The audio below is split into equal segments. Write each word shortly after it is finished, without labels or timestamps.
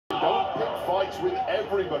fights with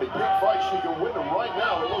everybody. Big fights you can win, and right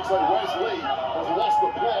now it looks like Wesley has lost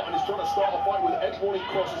the plot and is trying to start a fight with anyone he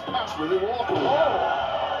crosses paths with in the locker room.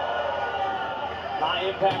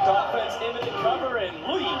 High impact offense into the cover, and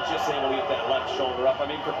Lee just able to get that left shoulder up. I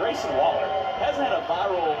mean, for Grayson Waller, hasn't had a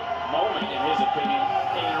viral moment in his opinion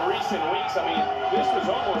in recent weeks. I mean, this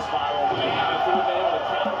was almost viral, but if he would have been able to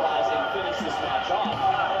capitalize and finish this match off.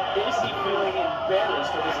 Is he feeling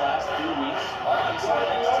embarrassed of his last few weeks?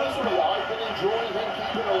 Honestly, I've been enjoying him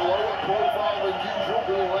keeping a lower profile than usual,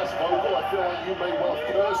 being less vocal. I feel like you may well have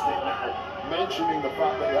cursed it now, mentioning the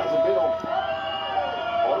fact that he hasn't been on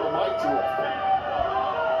the mic too often.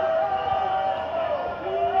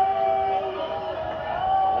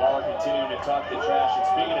 Waller continuing to talk the trash, and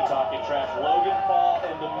speaking of talking trash, Logan Paul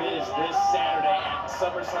and The Miz this Saturday at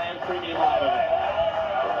SummerSlam Premium Live event.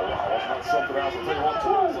 Wasn't that something else? I'll tell you what,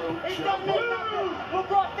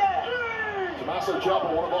 Tommaso Ciampa,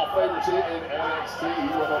 one of our favorites here in NXT. He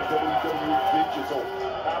went on WWE Digital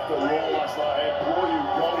after Raw last night. I implore you,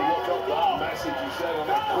 go look up that message he said on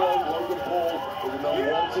that quote. Logan Paul is an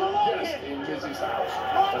unwanted guest in Miz's house.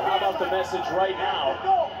 But how about the message right now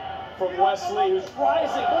from Wesley, who's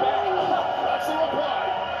rising back? That's the reply.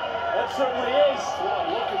 That certainly is. What I'm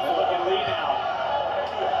looking for. Look at Lee now.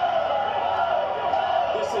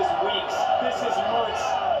 This is weeks, this is months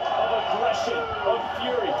of aggression, of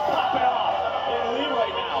fury, popping off in Lee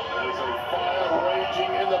right now. There's a fire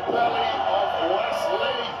raging in the belly of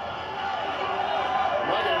Wesley.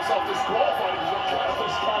 Might get himself disqualified if he's not careful.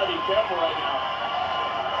 He's got to be careful right now.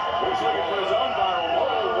 He's looking for his own viral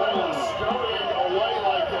moment. Scurrying away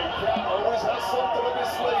like a cat. Always has something up his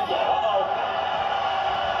sleeve there.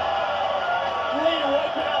 Lee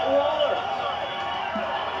wiping out Waller.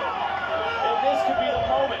 This could be the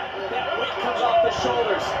moment that weight comes off the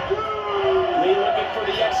shoulders. Lee looking for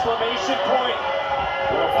the exclamation point.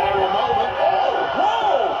 What a viral moment. Oh!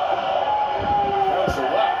 Whoa! That's a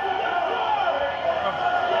wrap.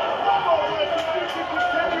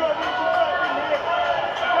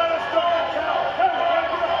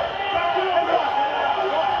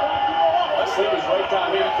 Wesley was right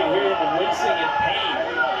down here. You can hear him wincing in pain.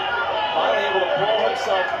 Finally able to pull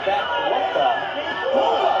himself back. What the?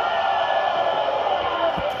 Whoa!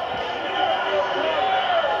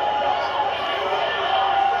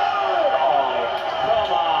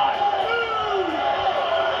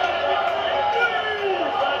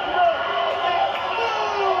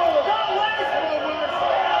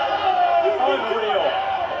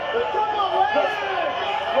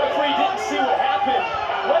 Referee didn't see what happened.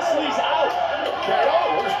 Wesley's out. KO.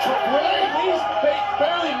 Where's Trick Willie? Lee's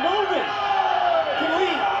barely moving. Can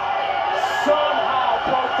Lee somehow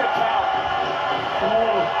broke the count?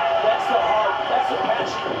 Oh, that's the heart. That's the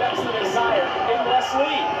passion. That's the desire in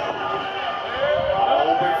Wesley.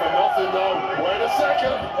 Hoping for nothing though. Wait a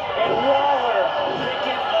second. And Waller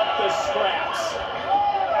picking up the scraps.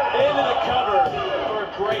 Into the cover for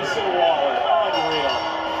Grayson